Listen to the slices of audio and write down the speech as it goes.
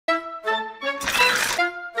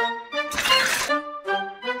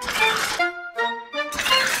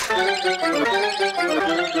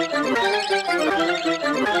We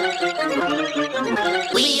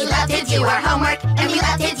love to do our homework, and we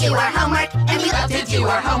love to do our homework, and we love to do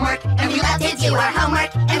our homework, and we love to do our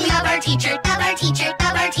homework, and we love our teacher, love our teacher,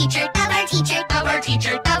 love our teacher, love our teacher, love our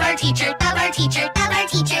teacher, love our teacher, love our teacher, love our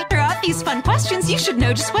teacher. Throughout these fun questions, you should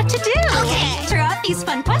know just what to do. Okay. Throughout these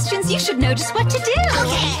fun questions, you should know just what to do.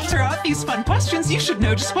 Okay. Throughout these fun questions, you should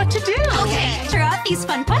know just what to do. Okay. Throughout these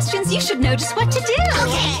fun questions, you should know just what to do.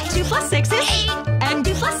 Okay. 2 plus 6 is 8. And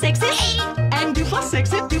 2 plus 6 is And 2 plus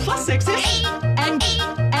 6 is 2 plus 6 is And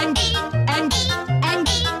and and and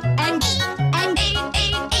and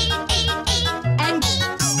and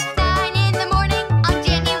 9 in the morning on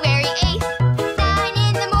January 8th. 9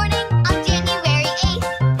 in the morning on January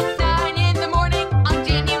 8th. 9 in the morning on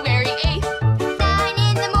January 8th. 9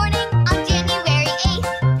 in the morning on January 8th.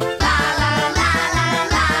 La la la la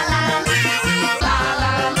la la la la la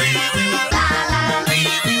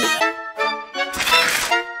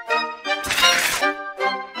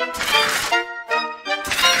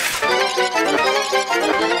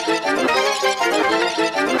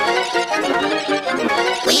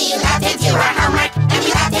We love to do our homework, and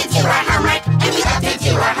we love to do our homework, and we love to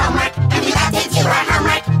do our homework, and we love to do our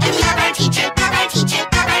homework, and we love our teacher, love our teacher,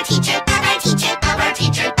 love our teacher, love our teacher, love our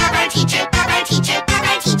teacher, love our teacher, love our teacher, love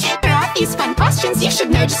our teacher. Throughout these fun questions, you should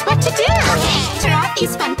know just what to do. Throughout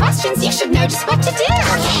these fun questions, you should know just what to do.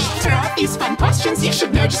 Throughout these fun questions, you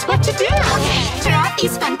should know just what to do. Throughout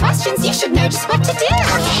these fun questions, you should know just what to do.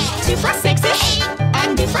 2 plus 6 is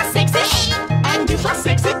And 2 plus 6 is And 2 plus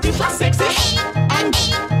 6 is 2 plus 6 is And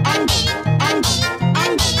and and and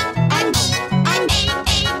and and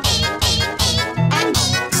and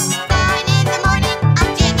 9 in the morning on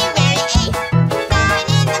January 8th. 9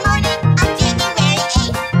 in the morning on January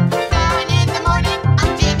 8th. 9 in the morning on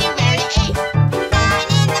January 8th. 9 in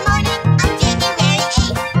the morning on January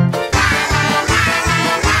 8th. La la la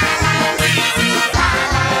la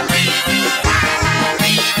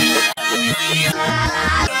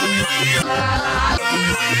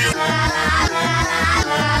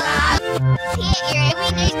Piet we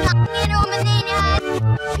need talking om en in huis.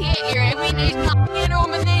 Piet we need talking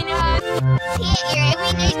om en in huis. Piet we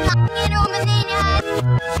need talking om en in huis.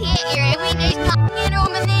 Piet we need talking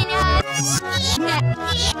om en in huis.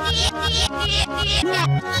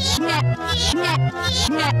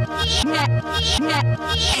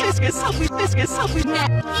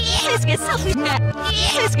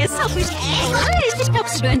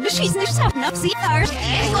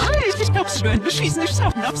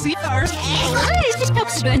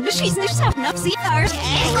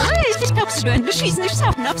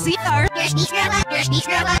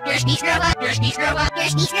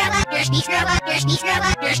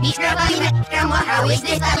 Grandma, how is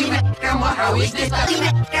this? Grandma, how is this?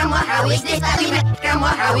 Grandma, how is this? Grandma,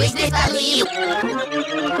 how is this?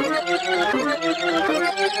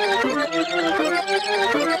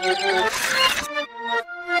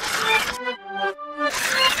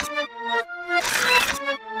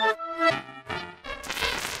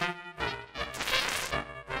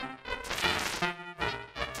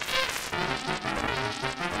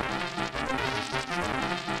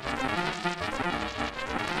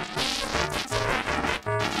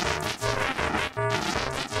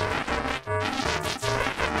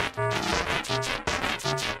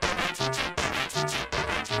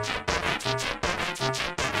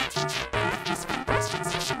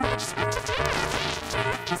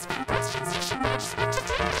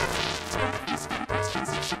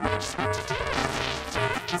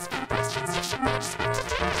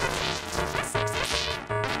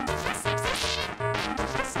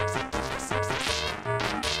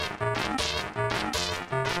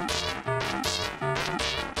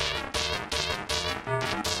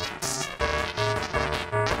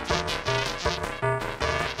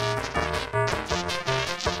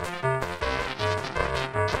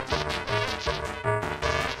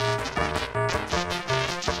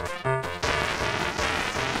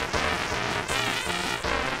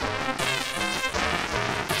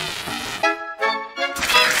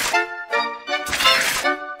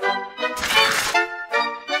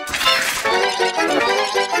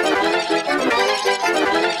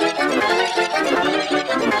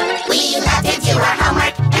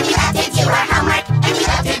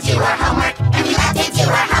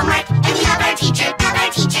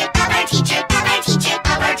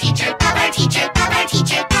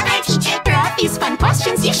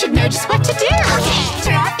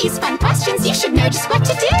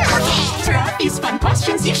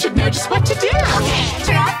 questions, you should know just what to do.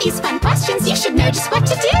 Throughout these fun questions, you should know just what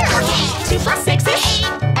to do. 2 plus 6 is,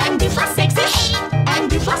 and 2 plus 6 is, and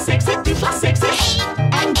 2 plus 6 is, 2 plus 6 is,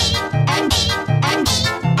 and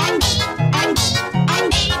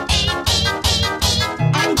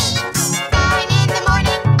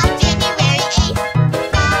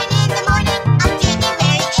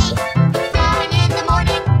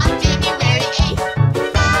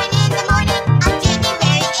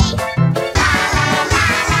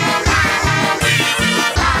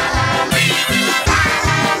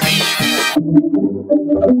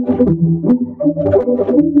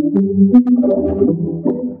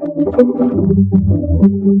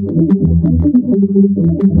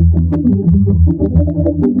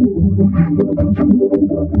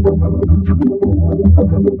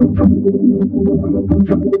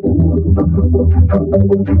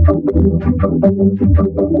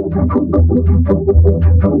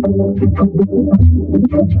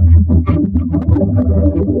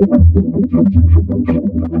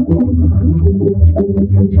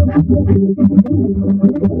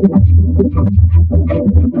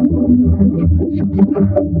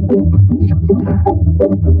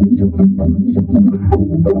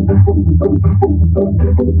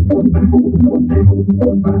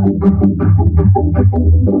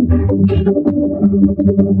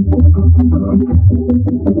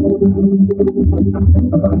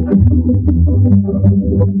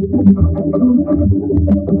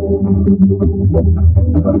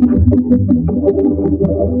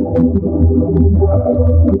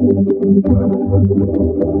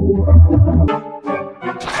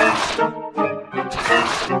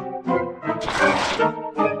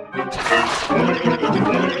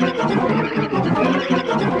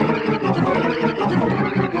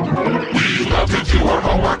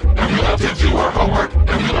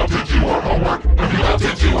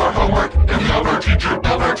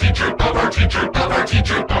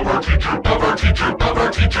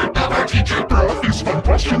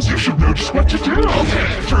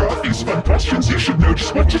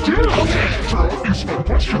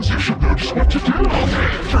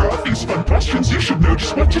Questions, you should know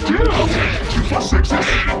just what to do. 2 plus 6 is 8,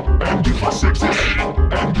 and 2 plus 6